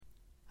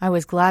I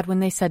was glad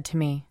when they said to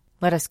me,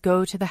 "Let us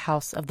go to the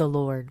house of the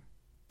Lord."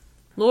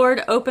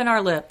 Lord, open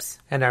our lips,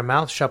 and our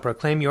mouth shall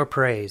proclaim your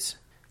praise.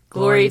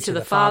 Glory to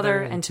the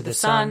Father, and to the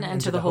Son, and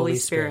to the Holy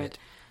Spirit,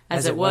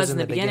 as it was in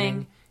the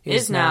beginning,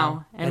 is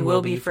now, and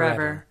will be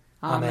forever.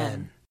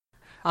 Amen.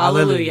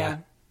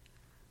 Alleluia.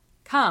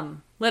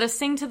 Come, let us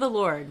sing to the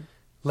Lord.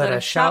 Let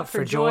us shout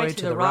for joy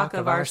to the rock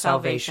of our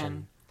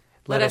salvation.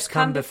 Let us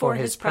come before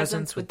his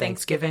presence with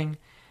thanksgiving,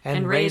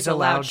 and raise a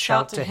loud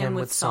shout to him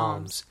with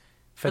psalms.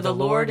 For the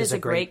Lord is a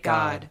great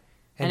God,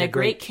 and a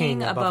great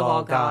King above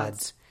all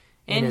gods.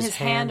 In his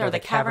hand are the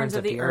caverns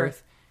of the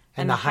earth,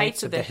 and the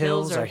heights of the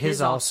hills are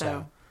his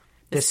also.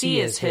 The sea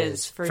is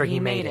his, for he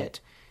made it,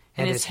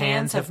 and his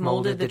hands have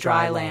molded the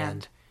dry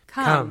land.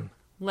 Come,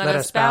 let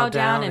us bow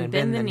down and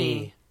bend the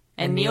knee,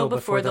 and kneel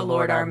before the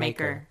Lord our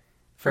Maker.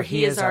 For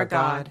he is our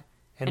God,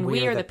 and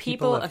we are the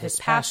people of his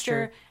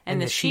pasture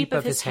and the sheep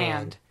of his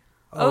hand.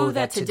 Oh,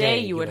 that today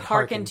you would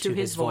hearken to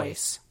his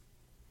voice.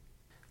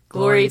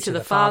 Glory to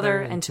the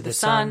Father, and to the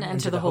Son, and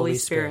to the Holy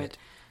Spirit,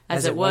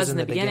 as it was in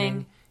the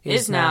beginning,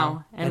 is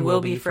now, and will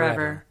be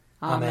forever.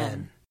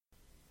 Amen.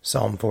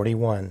 Psalm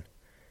 41.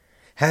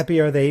 Happy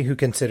are they who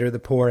consider the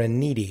poor and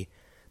needy.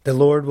 The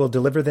Lord will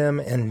deliver them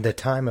in the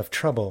time of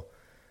trouble.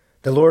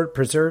 The Lord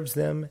preserves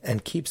them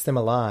and keeps them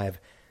alive,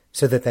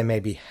 so that they may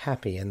be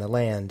happy in the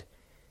land.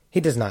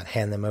 He does not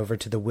hand them over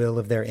to the will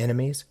of their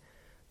enemies.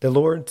 The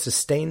Lord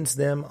sustains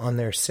them on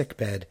their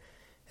sickbed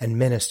and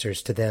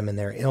ministers to them in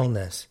their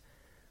illness.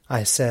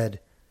 I said,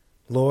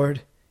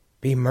 Lord,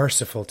 be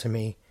merciful to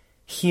me.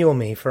 Heal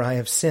me, for I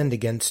have sinned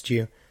against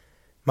you.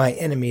 My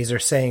enemies are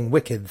saying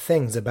wicked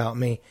things about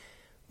me.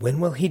 When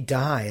will he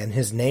die and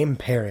his name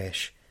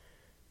perish?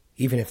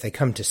 Even if they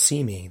come to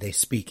see me, they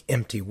speak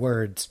empty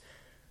words.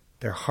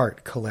 Their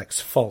heart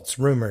collects false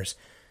rumors.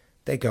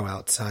 They go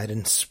outside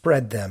and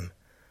spread them.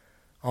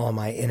 All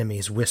my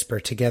enemies whisper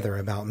together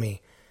about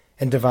me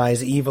and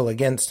devise evil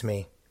against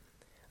me.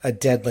 A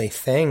deadly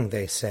thing,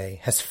 they say,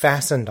 has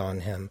fastened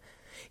on him.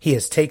 He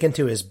is taken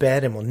to his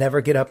bed and will never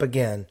get up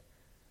again.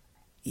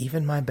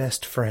 Even my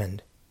best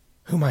friend,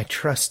 whom I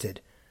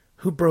trusted,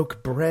 who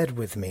broke bread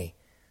with me,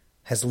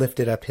 has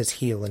lifted up his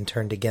heel and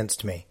turned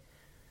against me.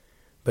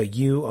 But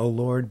you, O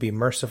Lord, be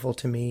merciful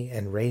to me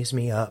and raise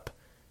me up,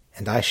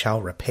 and I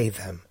shall repay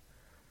them.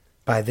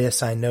 By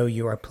this I know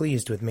you are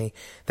pleased with me,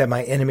 that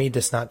my enemy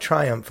does not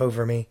triumph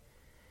over me.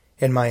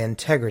 In my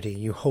integrity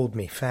you hold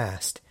me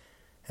fast,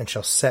 and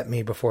shall set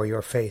me before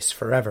your face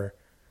forever.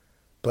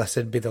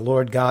 Blessed be the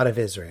Lord God of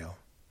Israel,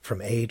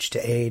 from age to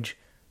age.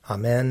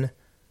 Amen.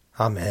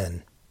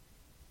 Amen.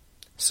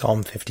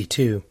 Psalm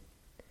 52.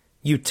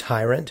 You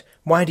tyrant,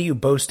 why do you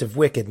boast of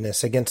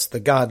wickedness against the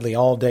godly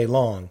all day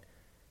long?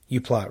 You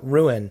plot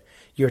ruin.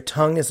 Your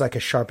tongue is like a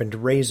sharpened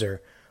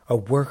razor, a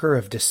worker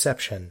of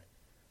deception.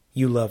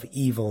 You love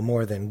evil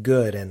more than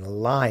good, and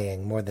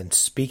lying more than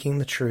speaking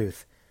the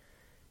truth.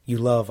 You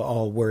love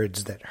all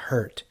words that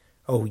hurt,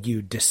 O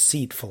you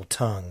deceitful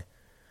tongue.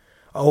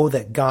 Oh,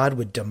 that God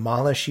would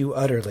demolish you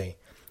utterly,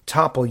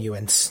 topple you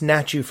and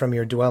snatch you from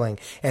your dwelling,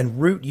 and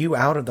root you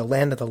out of the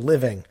land of the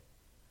living.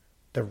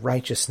 The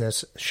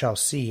righteousness shall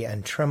see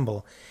and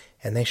tremble,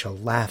 and they shall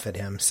laugh at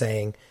him,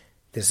 saying,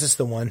 This is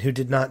the one who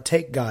did not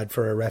take God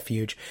for a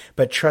refuge,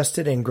 but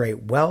trusted in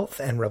great wealth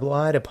and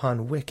relied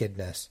upon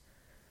wickedness.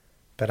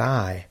 But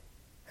I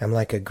am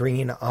like a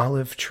green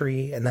olive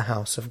tree in the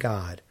house of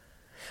God.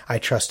 I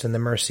trust in the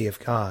mercy of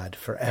God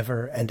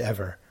forever and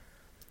ever.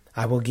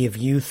 I will give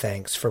you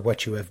thanks for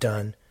what you have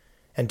done,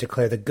 and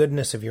declare the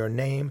goodness of your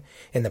name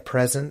in the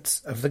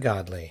presence of the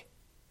godly.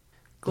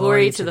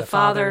 Glory to the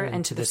Father,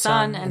 and to the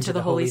Son, and to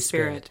the Holy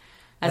Spirit,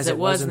 as it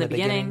was in the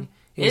beginning,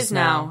 is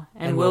now,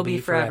 and will be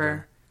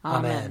forever.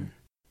 Amen.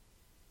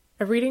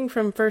 A reading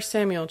from 1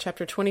 Samuel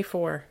chapter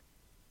 24.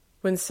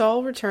 When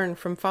Saul returned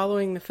from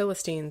following the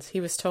Philistines,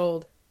 he was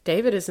told,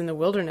 David is in the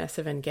wilderness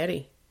of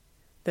En-Gedi.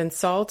 Then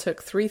Saul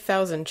took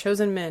 3,000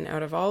 chosen men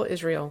out of all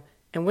Israel,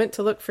 and went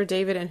to look for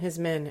David and his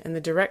men in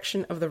the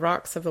direction of the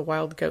rocks of the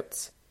wild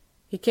goats.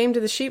 He came to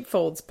the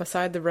sheepfolds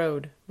beside the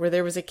road, where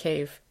there was a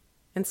cave,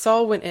 and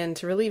Saul went in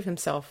to relieve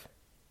himself.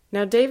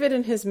 Now David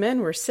and his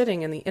men were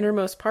sitting in the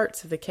innermost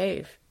parts of the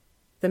cave.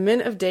 The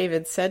men of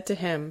David said to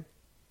him,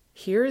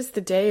 Here is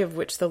the day of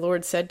which the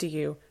Lord said to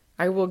you,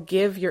 I will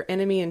give your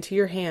enemy into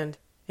your hand,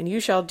 and you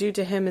shall do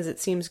to him as it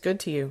seems good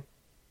to you.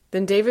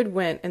 Then David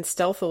went and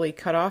stealthily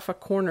cut off a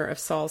corner of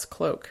Saul's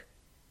cloak.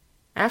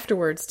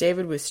 Afterwards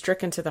David was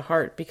stricken to the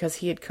heart because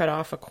he had cut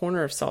off a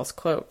corner of Saul's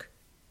cloak.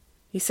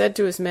 He said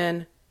to his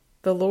men,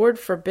 The Lord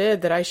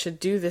forbid that I should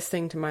do this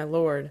thing to my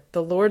Lord,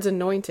 the Lord's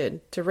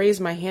anointed, to raise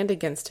my hand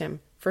against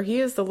him, for he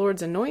is the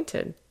Lord's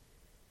anointed.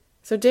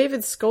 So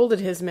David scolded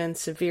his men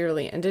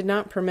severely and did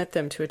not permit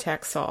them to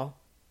attack Saul.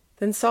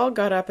 Then Saul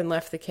got up and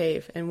left the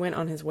cave and went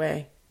on his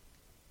way.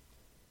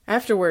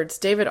 Afterwards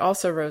David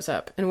also rose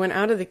up and went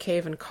out of the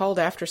cave and called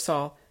after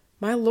Saul,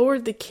 My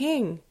Lord the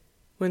king!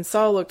 When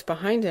Saul looked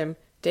behind him,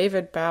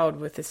 David bowed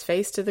with his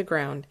face to the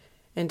ground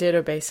and did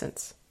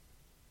obeisance.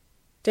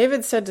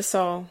 David said to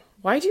Saul,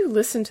 Why do you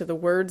listen to the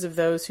words of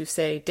those who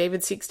say,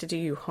 David seeks to do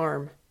you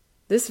harm?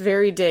 This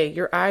very day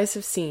your eyes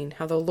have seen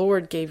how the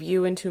Lord gave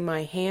you into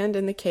my hand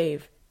in the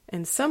cave,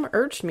 and some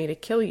urged me to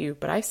kill you,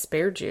 but I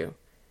spared you.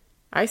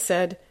 I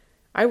said,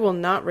 I will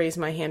not raise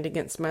my hand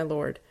against my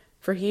Lord,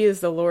 for he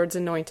is the Lord's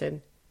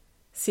anointed.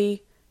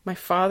 See, my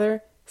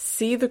father,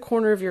 see the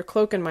corner of your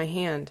cloak in my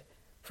hand,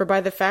 for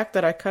by the fact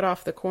that I cut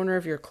off the corner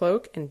of your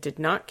cloak and did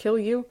not kill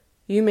you,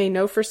 you may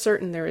know for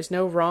certain there is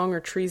no wrong or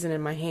treason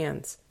in my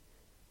hands.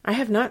 I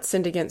have not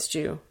sinned against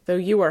you, though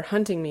you are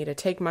hunting me to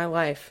take my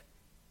life.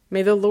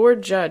 May the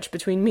Lord judge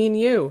between me and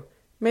you.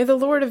 May the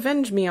Lord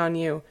avenge me on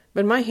you,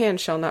 but my hand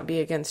shall not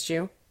be against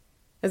you.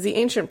 As the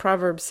ancient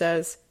proverb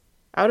says,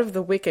 out of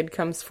the wicked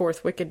comes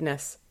forth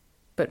wickedness,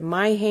 but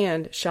my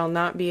hand shall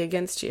not be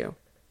against you.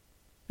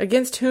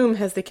 Against whom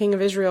has the king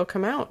of Israel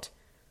come out?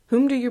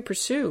 Whom do you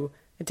pursue?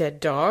 A dead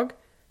dog?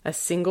 A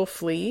single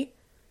flea?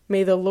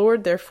 May the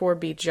Lord therefore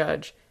be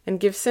judge, and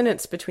give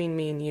sentence between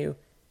me and you.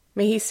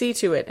 May he see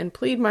to it, and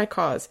plead my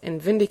cause,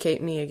 and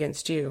vindicate me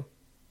against you.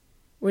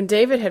 When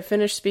David had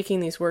finished speaking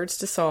these words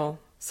to Saul,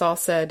 Saul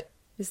said,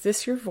 Is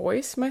this your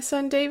voice, my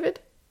son David?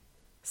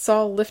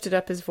 Saul lifted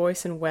up his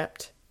voice and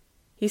wept.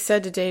 He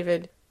said to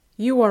David,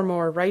 You are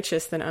more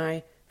righteous than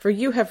I, for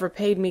you have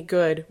repaid me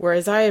good,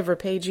 whereas I have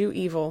repaid you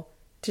evil.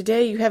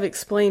 Today you have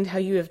explained how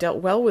you have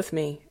dealt well with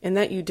me, and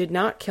that you did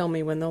not kill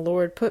me when the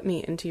Lord put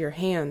me into your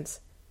hands.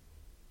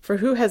 For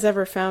who has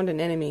ever found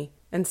an enemy,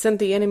 and sent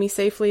the enemy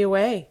safely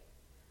away?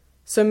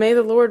 So may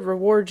the Lord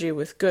reward you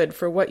with good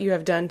for what you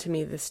have done to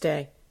me this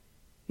day.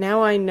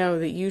 Now I know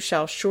that you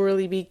shall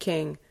surely be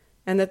king,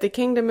 and that the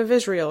kingdom of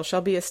Israel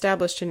shall be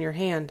established in your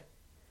hand.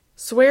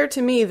 Swear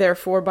to me,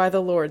 therefore, by the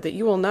Lord, that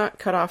you will not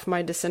cut off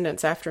my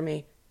descendants after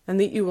me,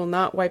 and that you will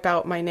not wipe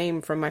out my name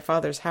from my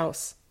father's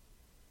house.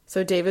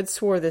 So David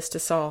swore this to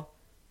Saul.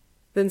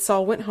 Then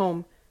Saul went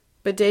home,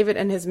 but David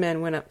and his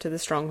men went up to the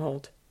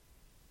stronghold.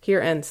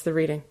 Here ends the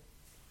reading.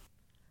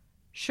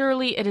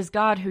 Surely it is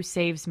God who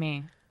saves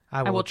me.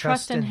 I will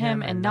trust in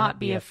him and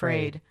not be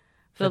afraid.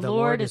 For the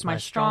Lord is my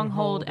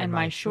stronghold and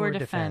my sure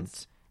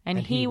defense, and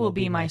he will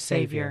be my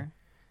Savior.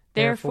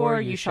 Therefore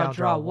you shall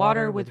draw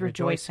water with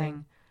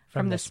rejoicing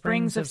from the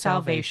springs of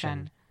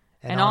salvation.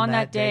 And on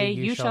that day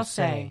you shall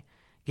say,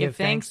 Give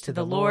thanks to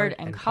the Lord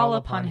and call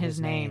upon his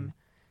name.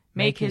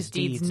 Make his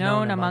deeds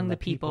known among the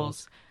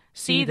peoples.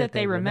 See that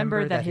they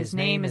remember that his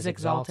name is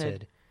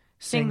exalted.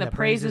 Sing the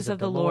praises of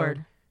the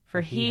Lord, for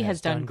he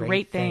has done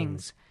great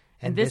things,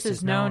 and this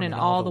is known in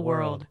all the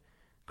world.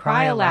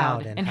 Cry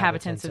aloud,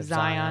 inhabitants of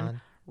Zion,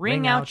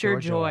 ring out your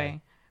joy,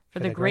 for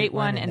the Great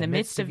One in the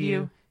midst of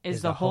you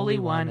is the Holy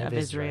One of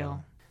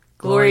Israel.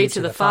 Glory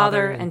to the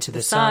Father, and to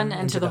the Son,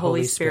 and to the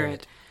Holy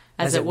Spirit,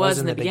 as it was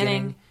in the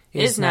beginning,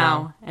 is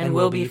now, and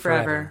will be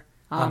forever.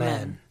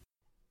 Amen.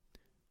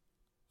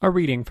 A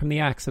reading from the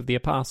Acts of the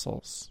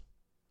Apostles.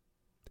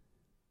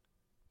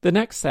 The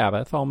next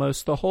Sabbath,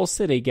 almost the whole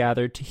city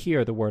gathered to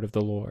hear the word of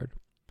the Lord.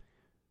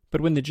 But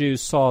when the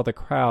Jews saw the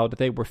crowd,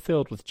 they were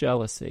filled with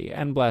jealousy,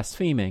 and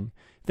blaspheming,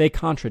 they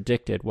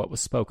contradicted what was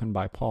spoken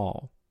by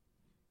Paul.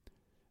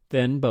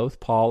 Then both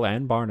Paul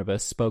and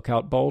Barnabas spoke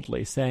out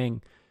boldly,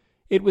 saying,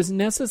 It was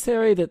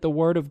necessary that the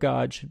word of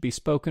God should be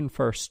spoken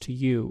first to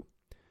you.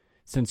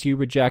 Since you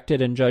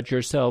rejected and judge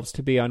yourselves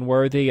to be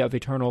unworthy of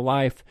eternal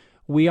life,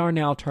 we are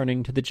now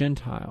turning to the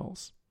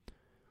Gentiles.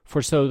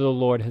 For so the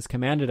Lord has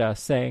commanded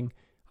us, saying,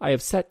 I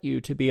have set you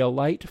to be a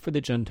light for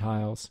the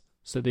Gentiles,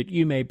 so that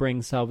you may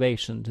bring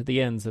salvation to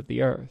the ends of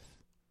the earth.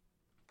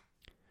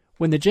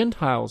 When the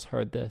Gentiles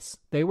heard this,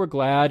 they were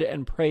glad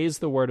and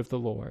praised the word of the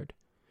Lord.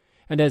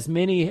 And as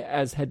many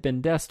as had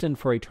been destined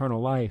for eternal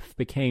life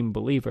became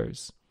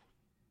believers.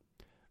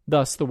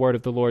 Thus the word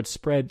of the Lord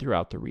spread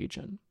throughout the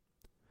region.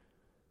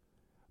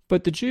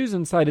 But the Jews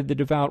incited the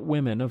devout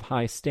women of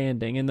high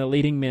standing and the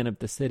leading men of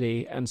the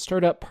city, and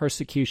stirred up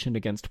persecution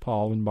against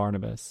Paul and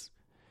Barnabas,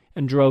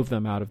 and drove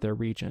them out of their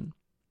region.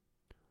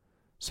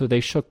 So they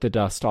shook the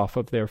dust off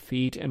of their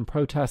feet in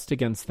protest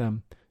against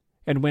them,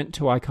 and went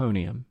to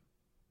Iconium.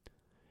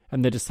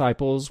 And the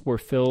disciples were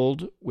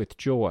filled with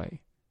joy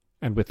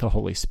and with the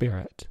Holy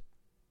Spirit.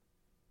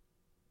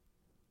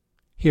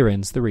 Here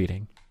ends the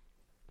reading.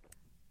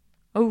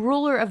 O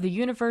ruler of the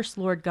universe,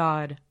 Lord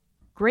God,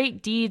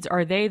 great deeds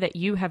are they that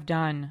you have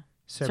done,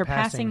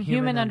 surpassing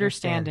human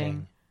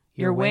understanding.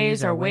 Your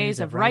ways are ways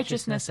of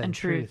righteousness and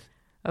truth,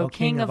 O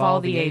King of all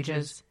the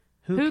ages.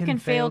 Who can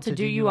fail to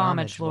do you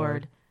homage,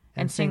 Lord,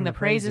 and sing the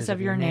praises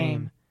of your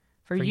name?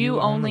 For you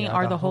only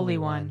are the Holy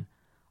One.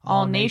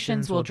 All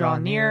nations will draw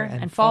near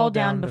and fall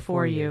down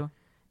before you,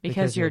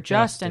 because your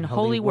just and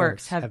holy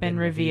works have been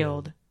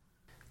revealed.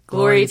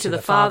 Glory to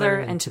the Father,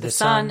 and to the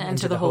Son, and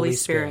to the Holy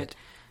Spirit,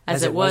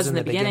 as it was in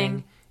the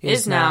beginning,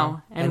 is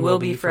now, and will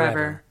be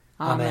forever.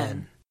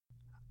 Amen.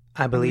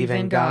 I believe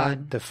in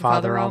God, the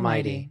Father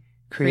Almighty,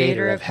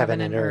 creator of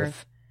heaven and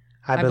earth.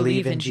 I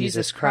believe in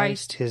Jesus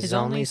Christ, his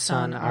only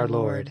Son, our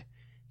Lord.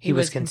 He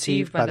was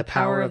conceived by the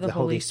power of the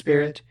Holy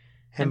Spirit,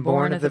 and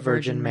born of the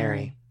Virgin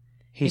Mary.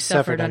 He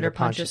suffered under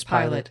Pontius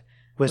Pilate,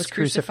 was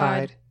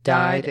crucified,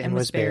 died, and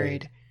was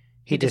buried.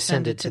 He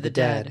descended to the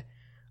dead.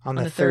 On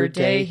the third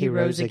day he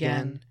rose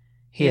again.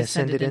 He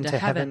ascended into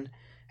heaven,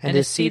 and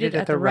is seated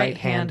at the right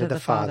hand of the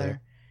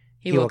Father.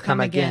 He will come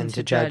again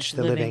to judge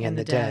the living and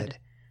the dead.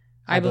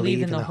 I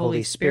believe in the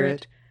Holy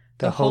Spirit,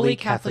 the Holy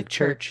Catholic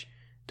Church,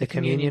 the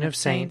communion of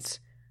saints,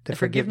 the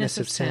forgiveness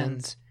of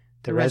sins,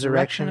 the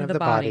resurrection of the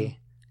body,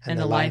 and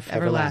the life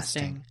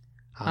everlasting.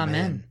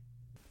 Amen.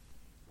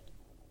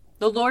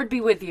 The Lord be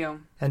with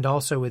you. And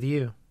also with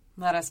you.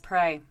 Let us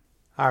pray.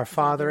 Our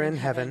Father in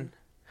heaven,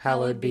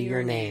 hallowed be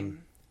your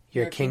name.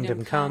 Your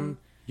kingdom come,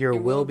 your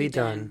will be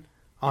done,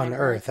 on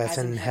earth as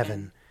in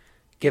heaven.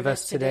 Give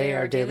us today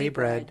our daily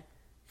bread.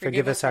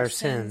 Forgive us our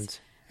sins,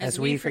 as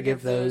we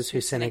forgive those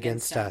who sin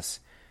against us.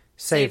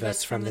 Save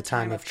us from the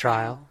time of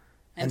trial,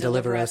 and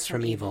deliver us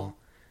from evil.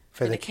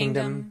 For the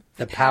kingdom,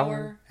 the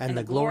power, and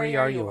the glory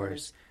are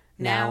yours,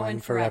 now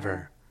and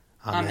forever.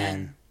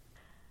 Amen.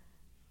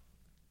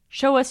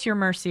 Show us your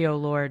mercy, O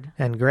Lord.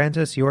 And grant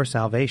us your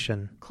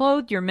salvation.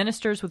 Clothe your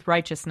ministers with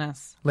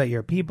righteousness. Let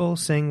your people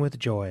sing with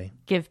joy.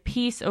 Give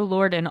peace, O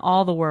Lord, in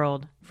all the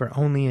world. For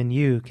only in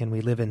you can we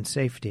live in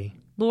safety.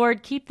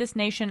 Lord, keep this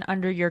nation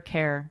under your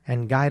care.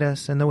 And guide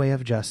us in the way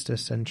of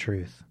justice and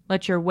truth.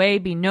 Let your way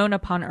be known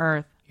upon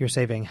earth. Your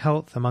saving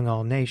health among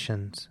all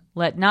nations.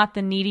 Let not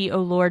the needy, O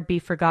Lord, be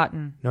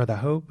forgotten. Nor the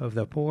hope of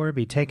the poor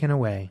be taken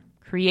away.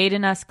 Create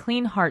in us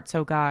clean hearts,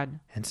 O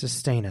God. And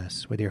sustain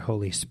us with your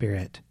Holy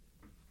Spirit.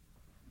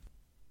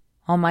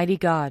 Almighty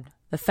God,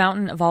 the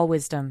fountain of all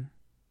wisdom,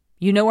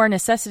 you know our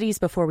necessities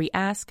before we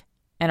ask,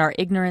 and our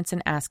ignorance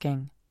in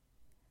asking.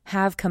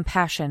 Have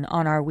compassion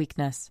on our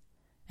weakness,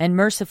 and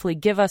mercifully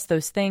give us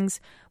those things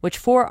which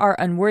for our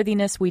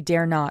unworthiness we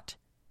dare not,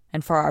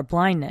 and for our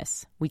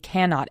blindness we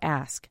cannot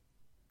ask.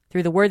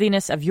 Through the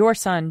worthiness of your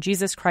Son,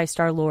 Jesus Christ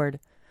our Lord,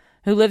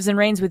 who lives and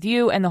reigns with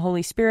you and the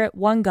Holy Spirit,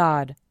 one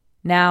God,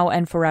 now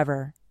and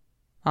forever.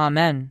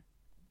 Amen.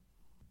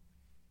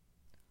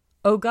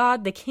 O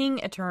God, the King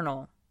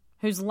eternal,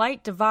 whose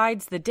light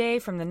divides the day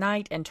from the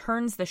night and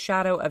turns the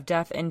shadow of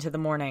death into the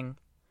morning,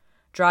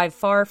 drive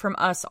far from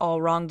us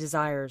all wrong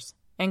desires,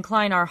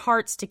 incline our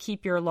hearts to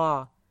keep your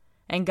law,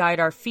 and guide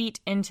our feet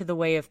into the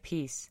way of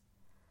peace,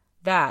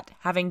 that,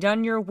 having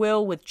done your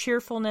will with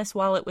cheerfulness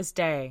while it was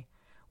day,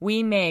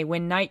 we may,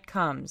 when night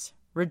comes,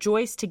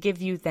 rejoice to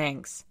give you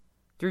thanks.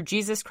 Through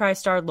Jesus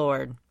Christ our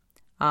Lord.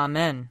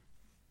 Amen.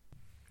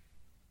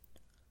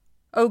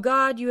 O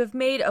God, you have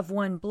made of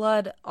one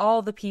blood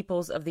all the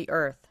peoples of the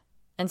earth,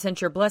 and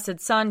sent your blessed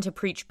Son to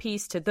preach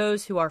peace to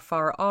those who are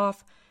far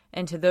off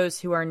and to those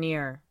who are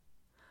near.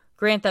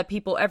 Grant that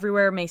people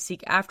everywhere may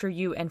seek after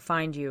you and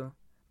find you.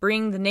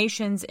 Bring the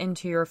nations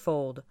into your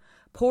fold.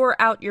 Pour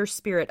out your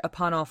Spirit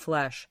upon all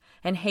flesh,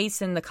 and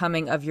hasten the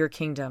coming of your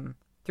kingdom.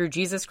 Through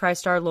Jesus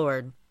Christ our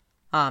Lord.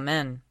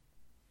 Amen.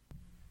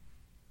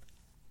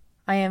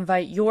 I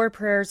invite your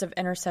prayers of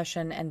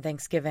intercession and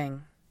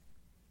thanksgiving.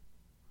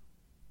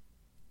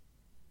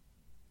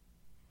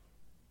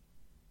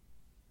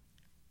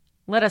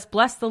 Let us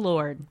bless the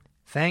Lord.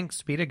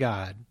 Thanks be to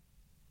God.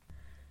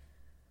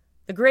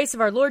 The grace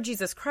of our Lord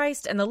Jesus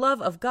Christ, and the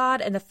love of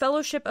God, and the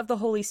fellowship of the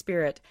Holy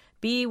Spirit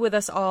be with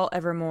us all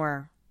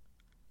evermore.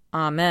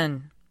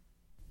 Amen.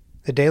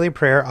 The Daily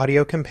Prayer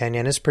audio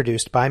companion is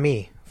produced by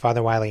me,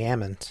 Father Wiley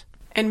Ammons.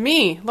 And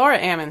me, Laura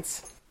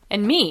Ammons.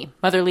 And me,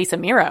 Mother Lisa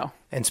Miro.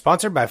 And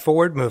sponsored by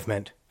Forward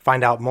Movement.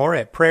 Find out more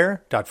at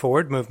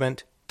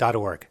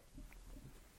prayer.forwardmovement.org.